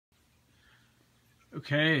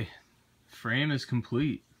Okay, frame is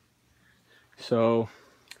complete. So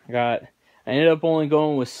I ended up only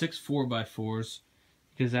going with 6 4x4s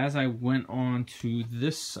because as I went on to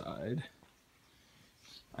this side,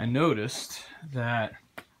 I noticed that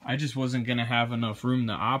I just wasn't gonna have enough room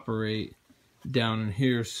to operate down in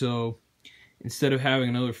here. So instead of having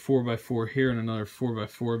another 4x4 here and another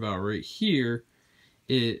 4x4 about right here,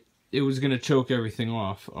 it was gonna choke everything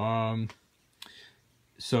off.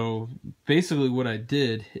 So basically what I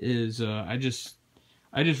did is I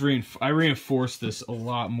reinforced this a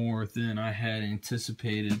lot more than I had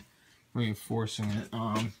anticipated reinforcing it.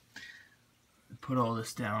 Put all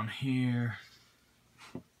this down here.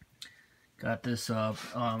 Got this up.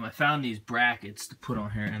 I found these brackets to put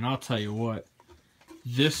on here, and I'll tell you what,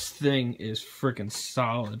 this thing is freaking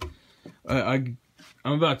solid. I'm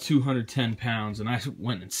about 210 pounds, and I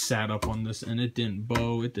went and sat up on this, and it didn't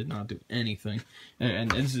bow. It did not do anything. And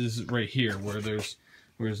this is right here where there's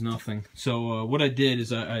nothing. So what I did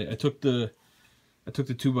is I took the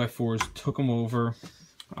 2x4s, took them over,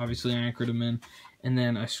 obviously anchored them in, and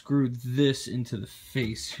then I screwed this into the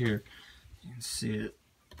face here. You can see it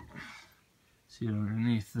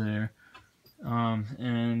underneath there.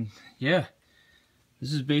 And yeah,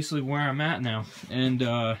 this is basically where I'm at now. And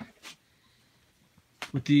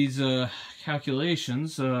with these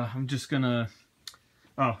calculations, I'm just gonna,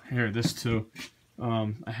 oh, here, this too.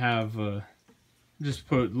 I have just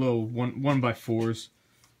put little 1x4s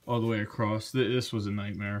all the way across. This was a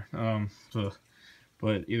nightmare.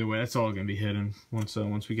 But either way, that's all gonna be hidden once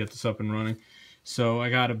we get this up and running. So I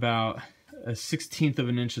got about a 1/16 of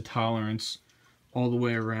an inch of tolerance all the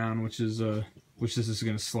way around, which this is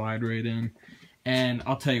gonna slide right in. And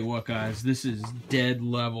I'll tell you what, guys, this is dead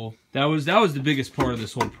level. That was the biggest part of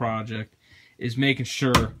this whole project, is making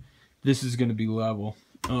sure this is gonna be level.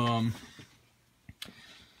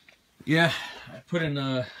 Yeah, I put in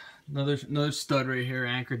another stud right here,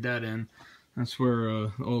 anchored that in. That's where all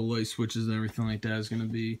the light switches and everything like that is gonna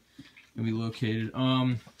be located.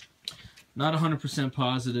 Not 100%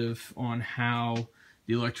 positive on how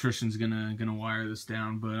the electrician's gonna wire this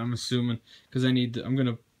down, but I'm assuming, because I'm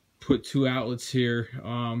gonna put 2 outlets here.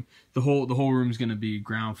 The whole room's gonna be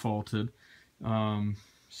ground faulted,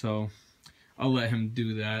 so I'll let him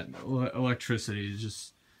do that. Electricity is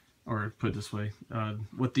just, or put it this way,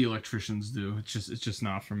 what the electricians do, it's just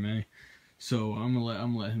not for me. So I'm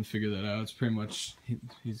gonna let him figure that out. It's pretty much,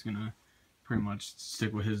 he's gonna pretty much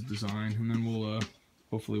stick with his design, and then we'll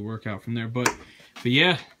hopefully work out from there. But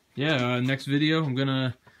yeah, next video I'm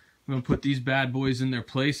gonna put these bad boys in their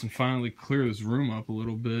place and finally clear this room up a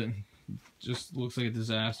little bit. It just looks like a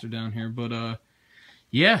disaster down here. But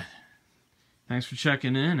yeah, thanks for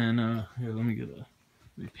checking in, and here, let me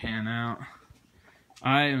pan out.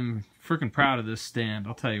 I am freaking proud of this stand,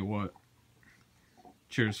 I'll tell you what.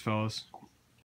 Cheers, fellas.